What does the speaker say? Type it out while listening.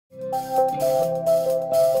We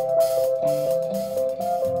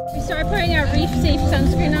started putting our reef safe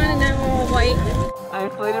sunscreen on and now we're all white. I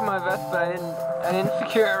inflated my vest, but I didn't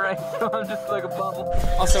secure it right, so I'm just like a bubble.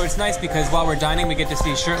 Also, it's nice because while we're dining, we get to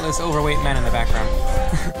see shirtless, overweight men in the background.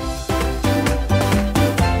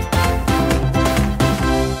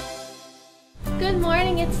 Good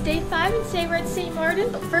morning, it's day 5 and today we're at St. Maarten,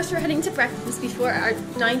 but first we're heading to breakfast before our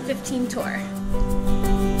 9:15 tour.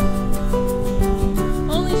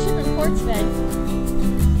 Only ship and port today.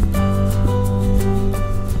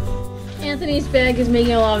 Anthony's bag is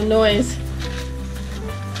making a lot of noise.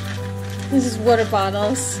 This is water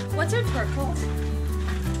bottles. What's our tour called?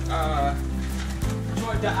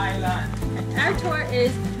 Tour the island. Our tour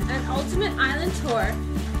is an ultimate island tour,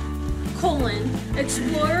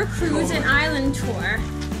 Explorer Cruise and Island Tour.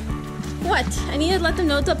 What? I need to let them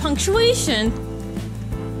know the punctuation.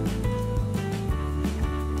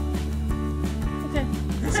 Okay.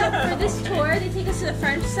 So for this tour, they take us to the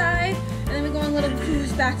French side, and then we go on a little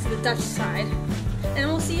cruise back to the Dutch side. And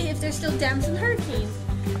we'll see if there's still dams and hurricanes.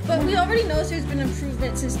 But we already know there's been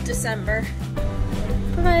improvement since December.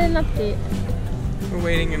 Provide an update. We're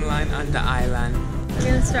waiting in line on the island. We're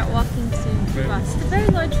gonna start walking soon to us. It's a very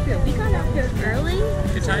large field. We got out here early.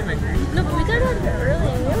 Good timing. No, but we got out here early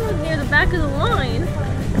and we were near the back of the line.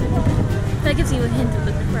 That gives you a hint of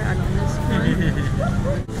the crowd on this one.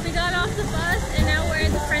 We got off the bus and now we're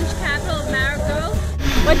in the French capital of Marigot.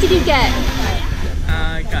 What did you get?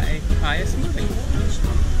 I got a papaya smoothie.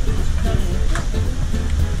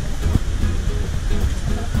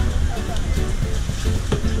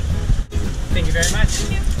 Thank you very much.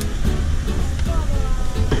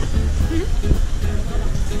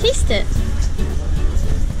 Taste it.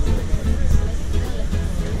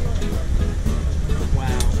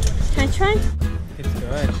 Wow. Can I try? It's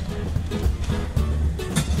good.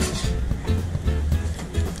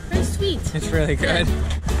 Very sweet. It's really good.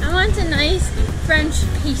 I want a nice French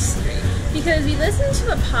pastry because we listened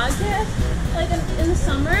to a podcast like in the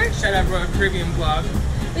summer. Shout out for a Caribbean vlog.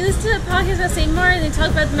 We listened to a podcast about St. Maarten and they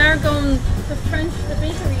talked about Marigot and the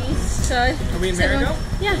bakeries. So Are we in Marigot?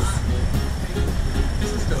 Yes.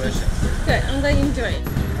 This is delicious. Good. I'm glad you enjoy it.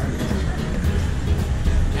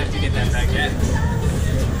 I have to get that baguette.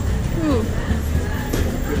 Ooh.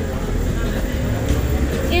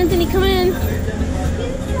 Anthony, come in.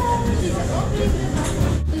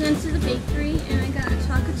 We went to the bakery and I got a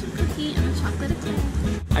chocolate chip cookie and a chocolate eclair.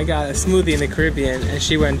 I got a smoothie in the Caribbean and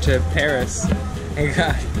she went to Paris and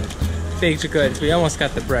got baked goods. We almost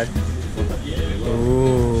got the bread.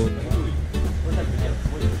 Ooh.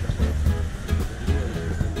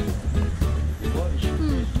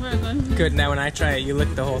 Good, now when I try it, you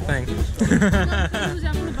lick the whole thing. No, it was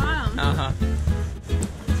out from the bottom. Uh-huh.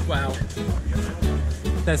 Wow.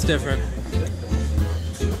 That's different.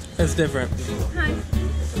 That's different. Hi.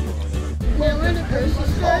 Now we're in a grocery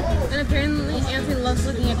store, and apparently Anthony loves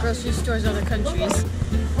looking at grocery stores in other countries.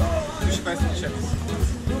 We should buy some chips.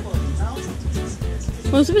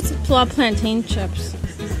 Most of it's plantain chips.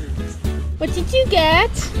 What did you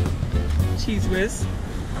get? Cheese whiz.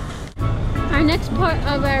 Our next part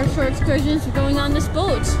of our short excursion is going on this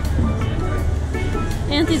boat.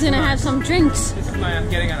 Anthony's gonna have some drinks. This is my I'm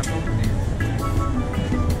getting on a boat day.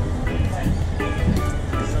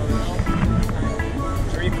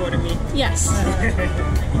 Are you quoting me? Yes.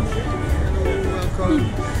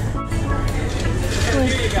 Welcome.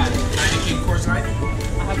 Here you got it. 90 course right?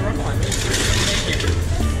 I'll have a rough one. Thank you.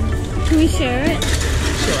 Can we share it?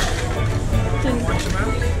 Sure.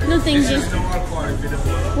 No, thank you.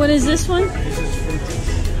 What is this one?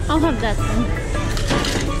 I'll have that then.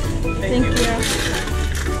 Thank you.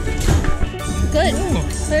 Good. Ooh.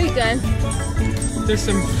 Very good. There's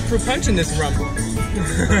some fruit punch in this rum. Wow,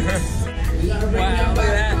 look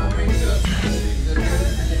at that.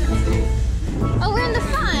 Oh, we're in the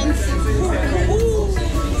front.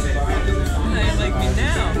 They like me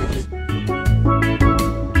now.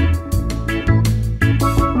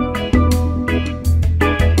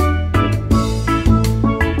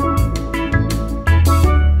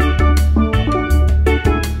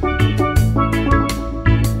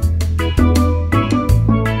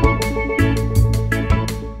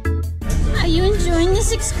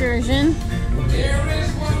 Excursion.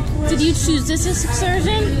 Did you choose this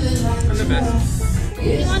excursion? I'm the best.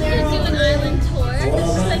 We wanted to do an island tour.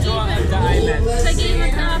 Because I gave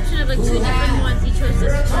us the option of like 2 different ones. He chose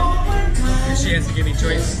this one. And she has to give me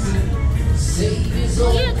choice.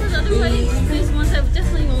 Well, yeah, because otherwise these ones I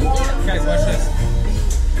definitely won't do. Guys, watch this.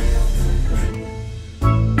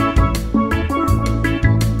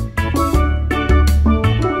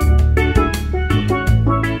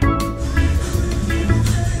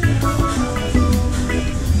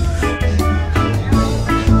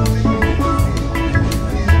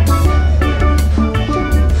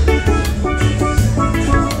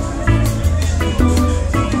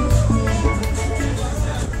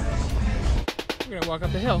 We're gonna walk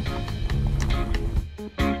up the hill.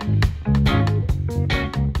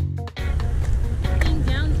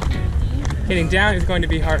 Getting down is going to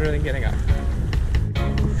be harder than getting up.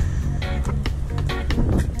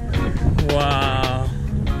 Wow.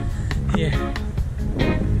 Yeah.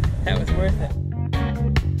 That was worth it.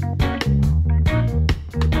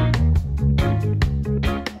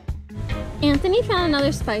 Anthony found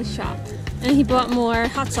another spice shop and he bought more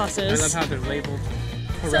hot sauces. I love how they're labeled.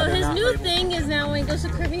 So his new thing is now when he goes to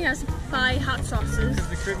Caribbean, he has to buy hot sauces. Because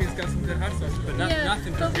the Caribbean's got some good hot sauces, but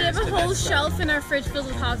nothing compares but we have a to whole that stuff. shelf in our fridge filled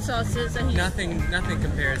with hot sauces. And Nothing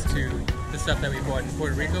compares to the stuff that we bought in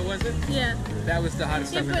Puerto Rico, was it? Yeah. That was the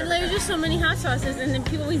hottest stuff we've But ever there's had. just so many hot sauces, and then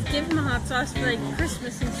people always give him a hot sauce for like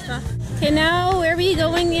Christmas and stuff. Okay, now where are we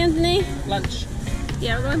going, Anthony? Lunch.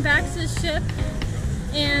 Yeah, we're going back to the ship,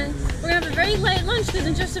 and we're gonna have a very light lunch because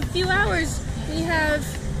in just a few hours we have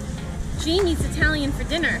Jamie's Italian for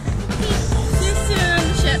dinner. Okay, see you soon on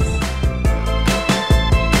the ship.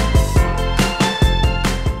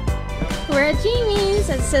 We're at Jamie's,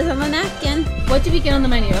 as it says on the napkin. What did we get on the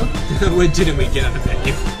menu? What didn't we get on the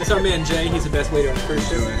menu? It's our man Jay. He's the best waiter on the cruise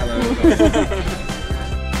ship. Hello.